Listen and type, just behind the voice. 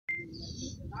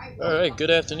Alright, good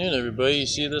afternoon everybody. You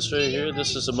see this right here?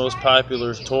 This is the most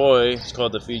popular toy. It's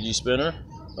called the Fidji spinner.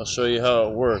 I'll show you how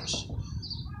it works.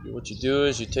 What you do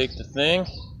is you take the thing,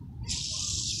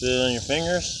 spin it on your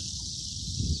fingers,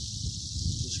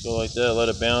 just go like that, let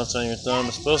it bounce on your thumb.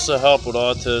 It's supposed to help with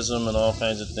autism and all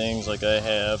kinds of things like I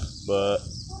have, but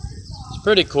it's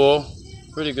pretty cool,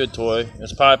 pretty good toy.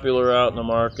 It's popular out in the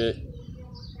market.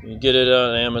 You can get it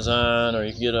on Amazon or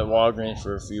you can get it at Walgreens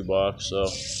for a few bucks. So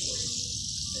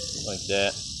like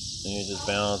that, and you just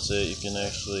balance it. You can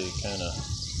actually kind of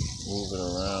move it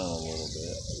around a little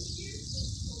bit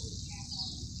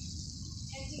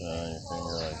on your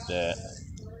finger like that.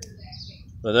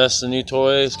 But that's the new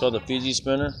toy. It's called the Fidji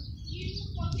spinner.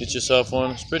 Get yourself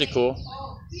one. It's pretty cool. And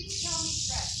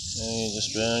you just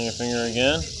spin on your finger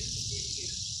again.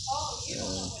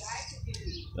 And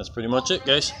that's pretty much it,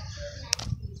 guys.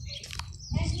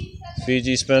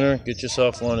 Fidji spinner. Get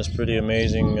yourself one. It's a pretty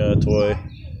amazing toy.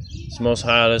 It's the most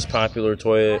hottest popular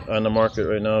toy on the market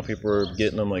right now. People are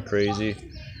getting them like crazy.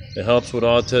 It helps with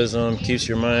autism, keeps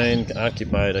your mind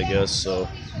occupied, I guess. So,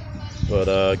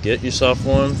 but get yourself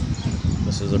one.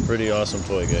 This is a pretty awesome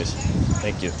toy, guys.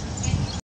 Thank you.